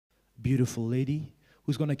beautiful lady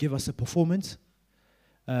who's going to give us a performance.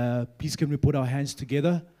 Please can we put our hands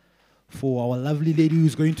together for our lovely lady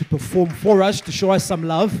who's going to perform for us to show us some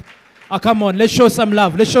love. Come on, let's show some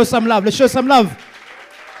love. Let's show some love. Let's show some love.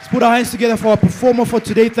 Let's put our hands together for our performer for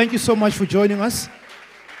today. Thank you so much for joining us.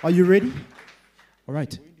 Are you ready? All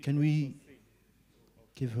right. Can we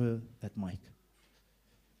give her that mic?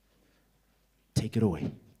 Take it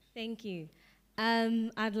away. Thank you.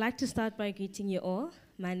 I'd like to start by greeting you all.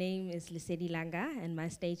 My name is LESEDI LANGA, and my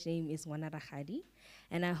stage name is Wanarachadi,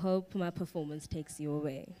 and I hope my performance takes you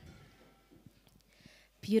away.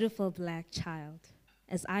 Beautiful black child,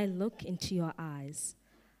 as I look into your eyes,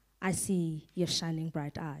 I see your shining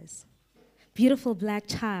bright eyes. Beautiful black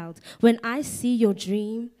child, when I see your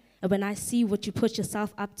dream, and when I see what you put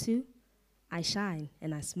yourself up to, I shine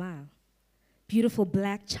and I smile. Beautiful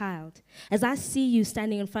black child, as I see you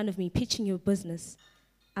standing in front of me pitching your business,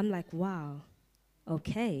 I'm like, wow,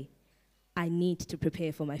 okay, I need to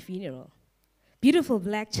prepare for my funeral. Beautiful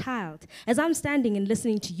black child, as I'm standing and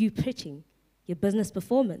listening to you pitching your business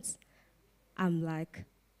performance, I'm like,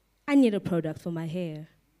 I need a product for my hair.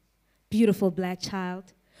 Beautiful black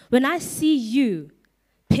child, when I see you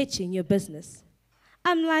pitching your business,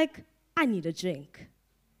 I'm like, I need a drink.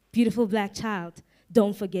 Beautiful black child,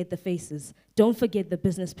 don't forget the faces. Don't forget the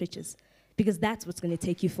business pitches, because that's what's going to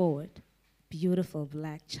take you forward. Beautiful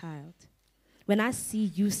black child. When I see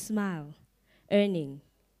you smile, earning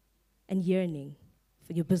and yearning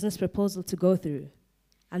for your business proposal to go through,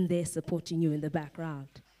 I'm there supporting you in the background.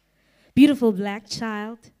 Beautiful black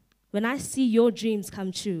child, when I see your dreams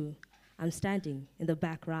come true, I'm standing in the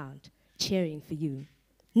background, cheering for you.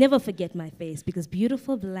 Never forget my face, because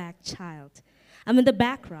beautiful black child, I'm in the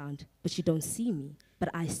background, but you don't see me, but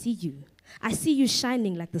I see you. I see you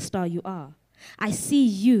shining like the star you are. I see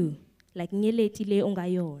you like Nyeletile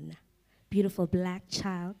Ongayona. Beautiful black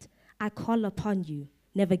child, I call upon you,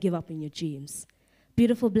 never give up in your dreams.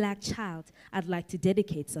 Beautiful black child, I'd like to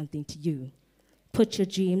dedicate something to you. Put your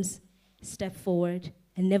dreams, step forward,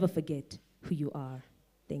 and never forget who you are.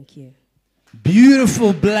 Thank you.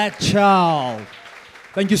 Beautiful black child.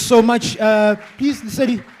 Thank you so much. Please,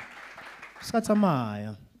 LESEDI.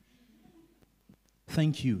 Satamaya.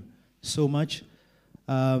 Thank you so much.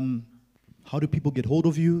 How do people get hold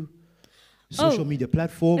of you? Social media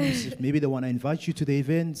platforms. If maybe they want to invite you to the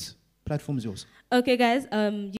events. Platform is yours. Okay, guys.